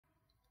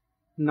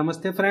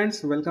Namaste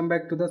friends, welcome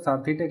back to the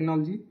Sarthi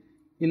technology.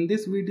 In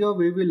this video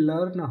we will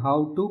learn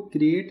how to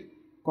create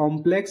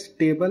complex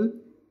table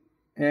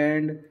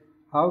and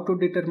how to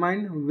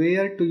determine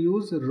where to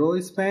use row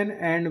span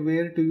and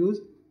where to use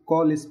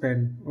col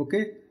span.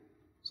 Okay,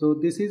 so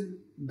this is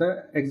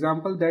the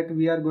example that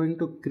we are going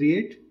to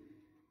create.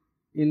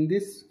 In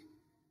this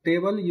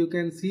table you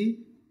can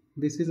see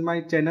this is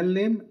my channel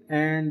name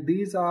and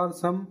these are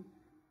some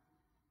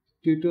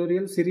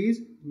tutorial series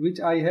which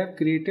I have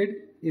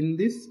created in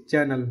this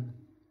channel.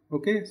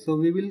 Okay, so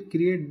we will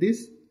create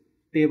this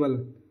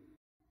table.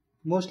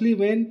 Mostly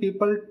when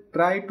people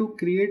try to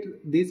create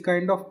this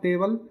kind of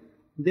table,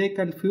 they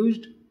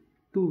confused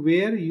to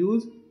where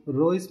use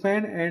row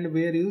span and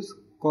where use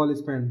col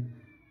span.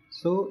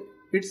 So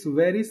it's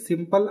very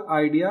simple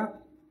idea.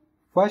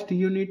 First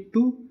you need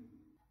to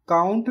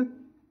count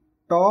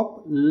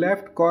top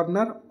left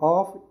corner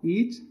of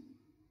each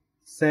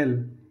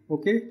cell.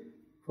 Okay,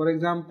 for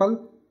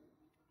example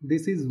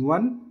this is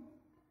 1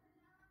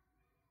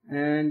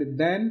 and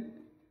then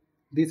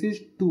this is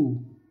 2,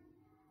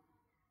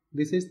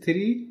 this is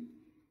 3,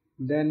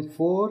 then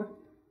 4,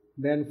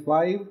 then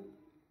 5,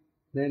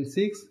 then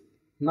 6.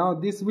 Now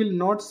this will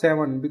not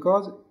 7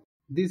 because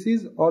this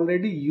is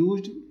already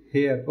used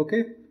here.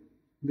 Okay,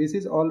 this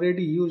is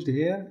already used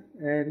here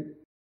and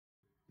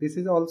this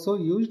is also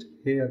used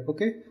here.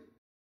 Okay,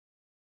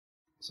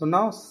 so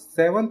now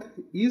 7th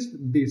is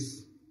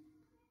this.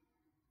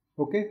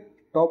 Okay,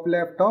 top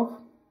left of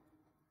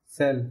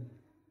cell.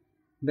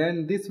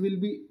 Then this will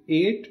be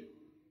 8,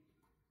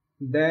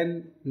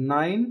 then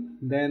 9,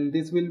 then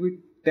this will be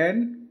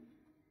 10.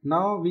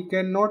 Now we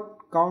cannot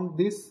count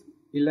this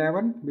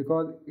 11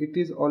 because it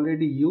is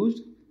already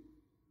used.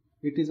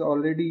 It is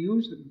already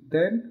used.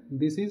 Then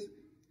this is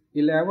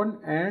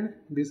 11 and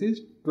this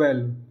is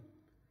 12.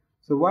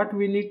 So what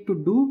we need to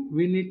do?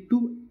 We need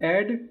to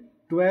add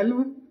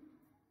 12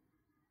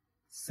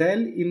 cell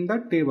in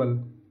the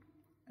table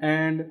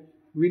and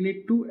we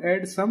need to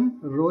add some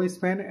row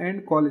span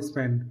and col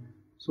span.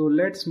 So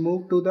let's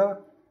move to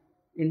the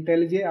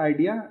IntelliJ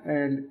IDEA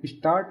and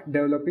start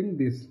developing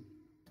this.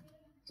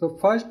 So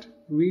first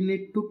we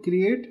need to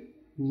create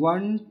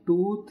 1,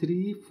 2,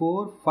 3,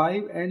 4,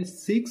 5 and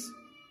 6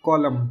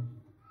 column.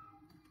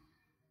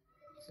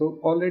 So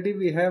already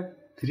we have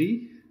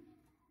 3.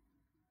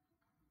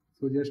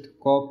 So just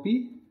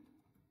copy,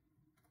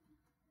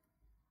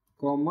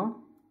 comma,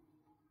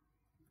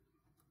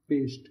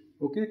 paste.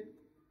 Okay.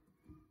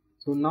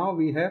 So now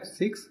we have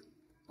 6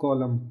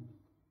 column.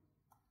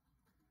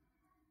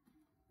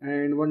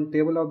 And one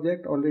table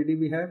object already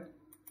we have.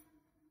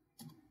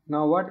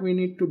 Now what we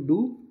need to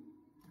do?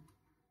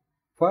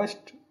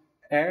 First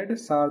add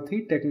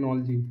Sarthi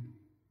technology.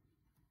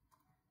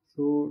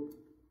 So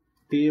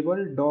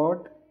table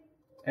dot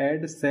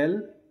add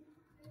cell,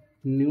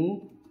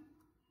 new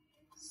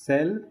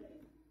cell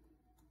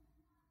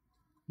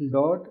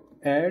dot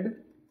add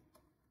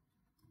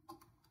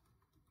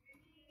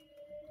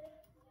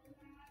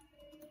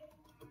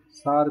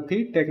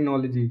Sarthi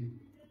technology.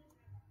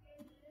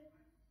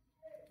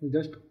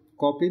 Just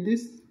copy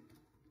this.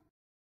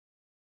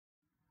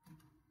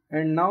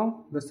 And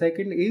now the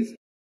second is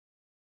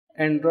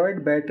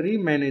Android battery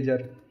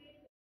manager.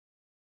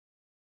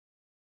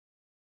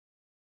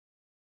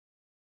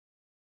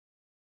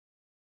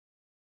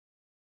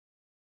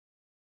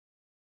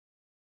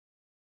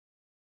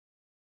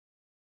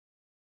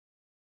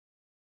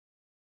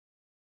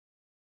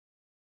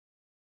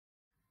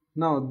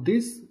 Now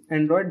this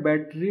Android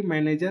battery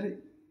manager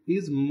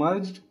is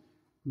merged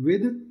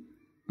with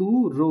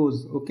 2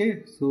 rows.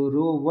 Okay, so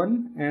row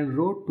 1 and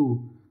row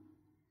 2.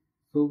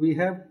 So we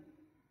have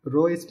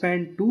row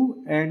span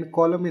 2 and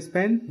column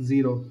span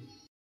 0.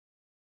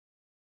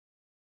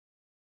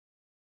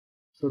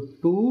 So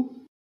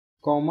 2,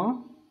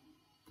 comma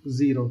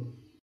 0.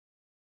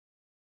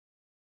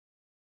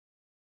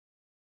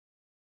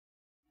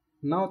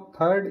 Now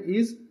third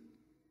is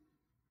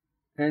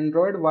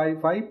Android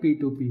Wi-Fi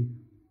P2P.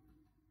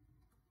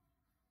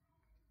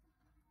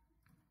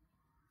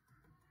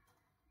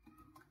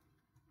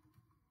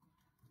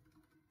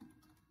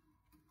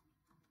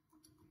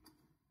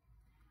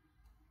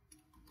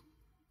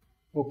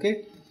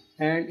 Okay,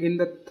 and in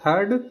the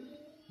third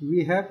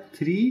we have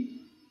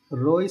 3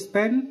 row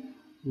span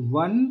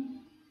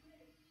 1,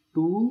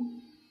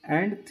 2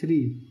 and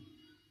 3.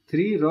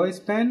 3 row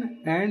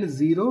span and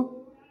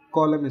 0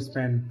 column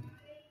span.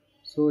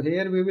 So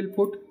here we will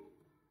put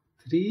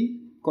 3,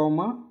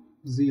 comma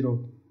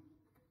 0.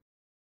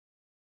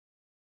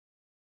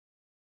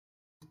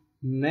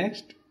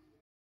 Next,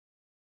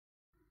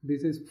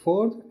 this is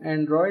 4th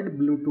Android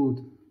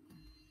Bluetooth.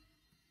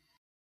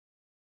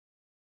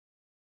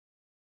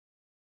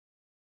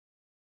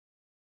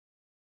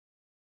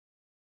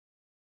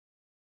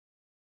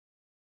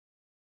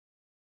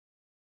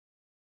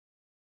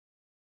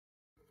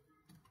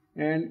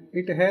 And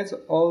it has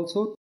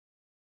also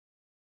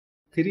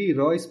 3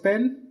 row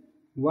span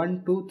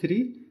 1, 2,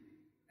 3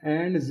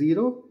 and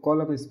 0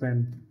 column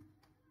span.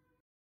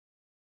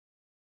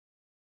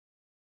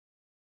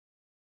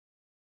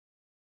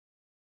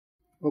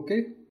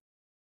 Okay,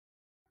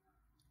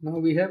 now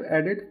we have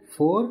added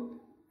 4,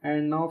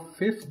 and now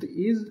fifth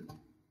is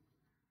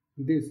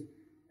this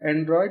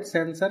Android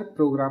sensor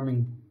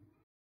programming.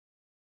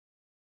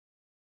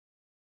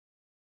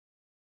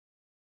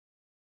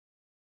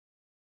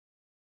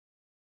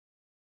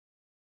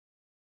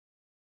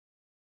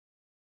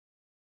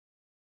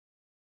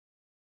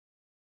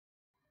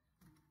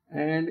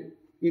 And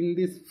in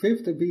this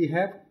fifth we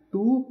have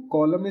 2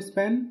 column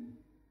span,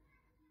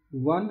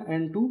 1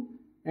 and 2,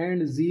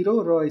 and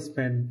 0 row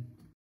span.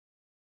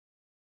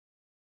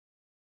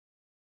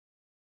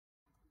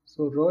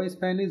 So row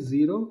span is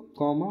 0,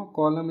 comma,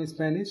 column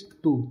span is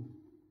 2.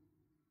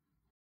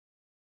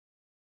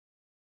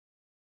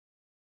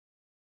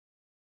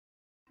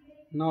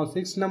 Now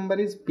sixth number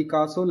is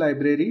Picasso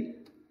library.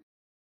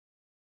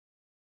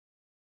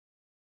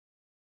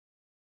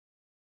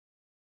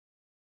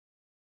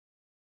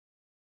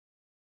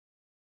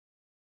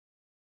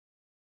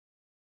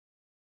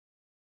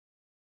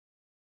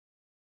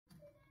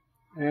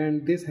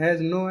 And this has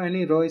no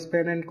any row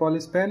span and col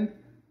span.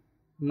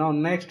 Now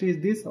next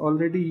is this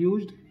already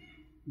used.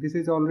 This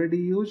is already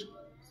used.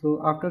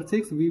 So after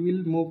 6 we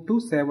will move to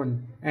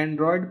 7,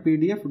 Android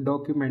PDF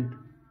document.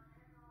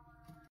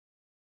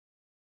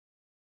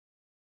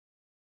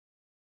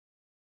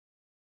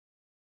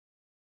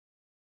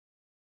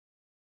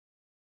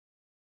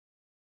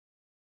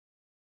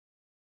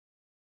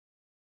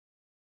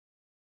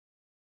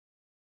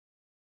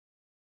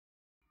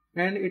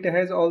 And it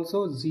has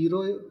also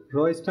 0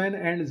 row span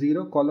and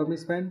 0 column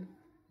span.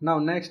 Now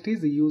next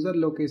is user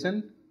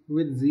location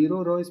with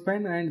 0 row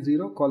span and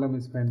 0 column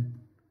span.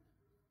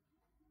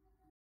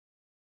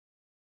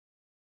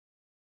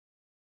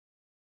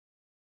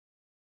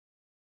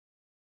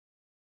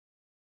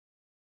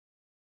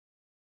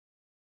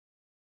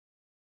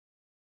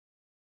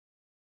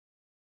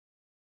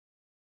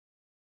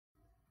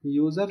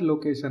 User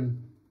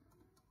location.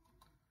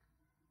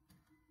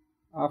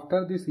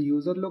 After this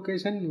user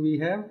location we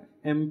have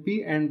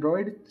MP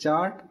Android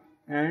chart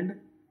and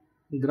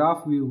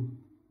graph view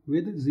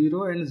with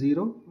 0 and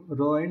 0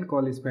 row and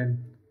col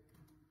span.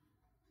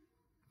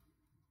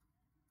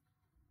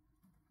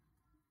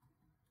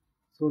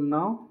 So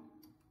now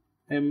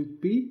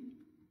MP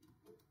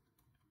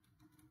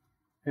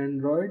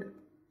Android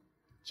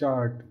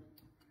chart,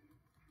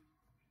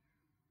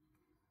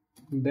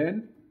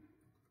 then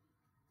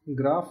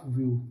graph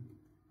view.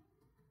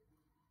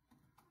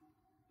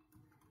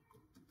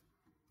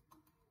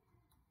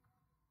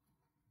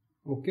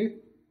 Okay.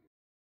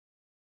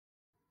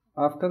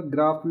 After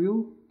graph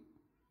view,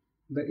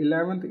 the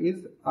 11th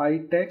is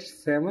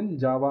iText 7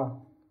 Java.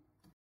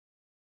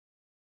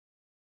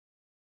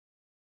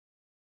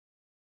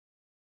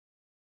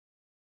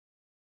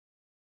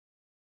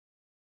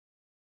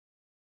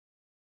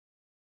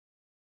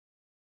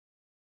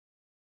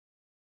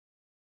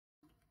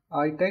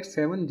 iText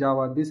 7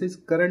 Java. This is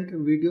current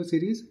video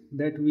series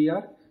that we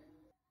are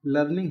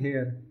learning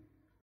here.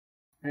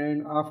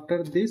 And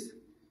after this,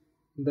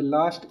 the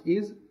last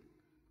is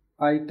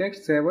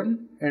iText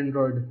 7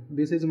 Android.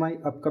 This is my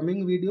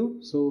upcoming video,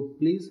 so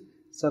please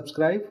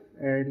subscribe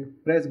and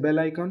press bell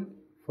icon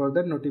for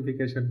the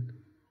notification.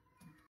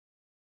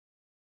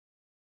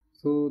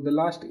 So the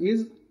last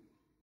is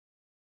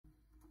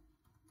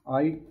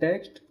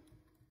iText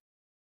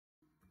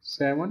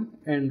 7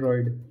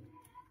 Android.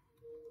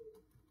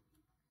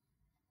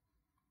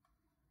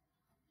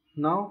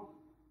 Now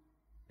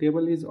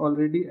table is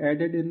already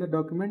added in the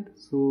document,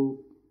 so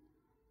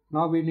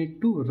now we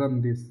need to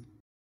run this.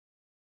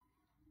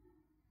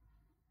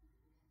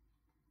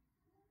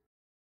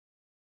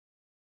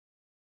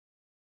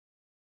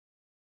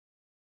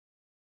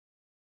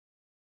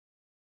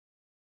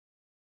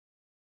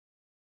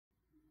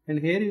 And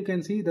here you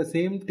can see the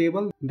same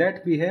table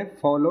that we have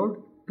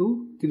followed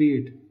to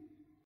create.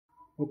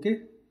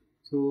 Okay,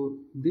 so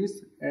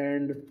this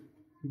and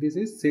this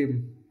is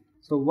same.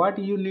 So what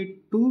you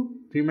need to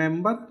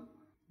remember,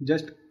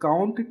 just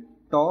count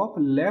top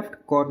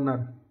left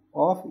corner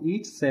of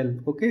each cell.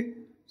 Okay,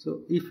 so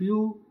if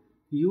you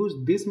use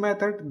this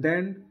method,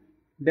 then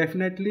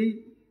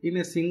definitely in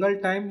a single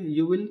time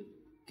you will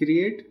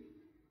create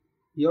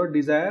your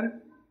desired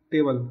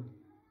table.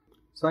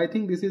 So I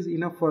think this is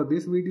enough for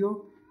this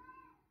video.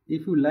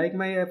 If you like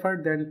my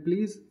effort, then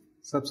please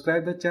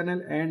subscribe the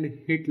channel and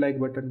hit like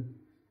button.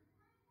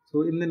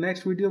 So in the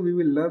next video we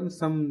will learn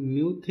some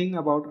new thing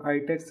about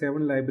iText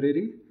 7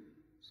 library.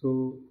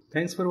 So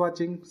thanks for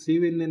watching. See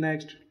you in the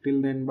next.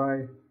 Till then,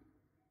 bye.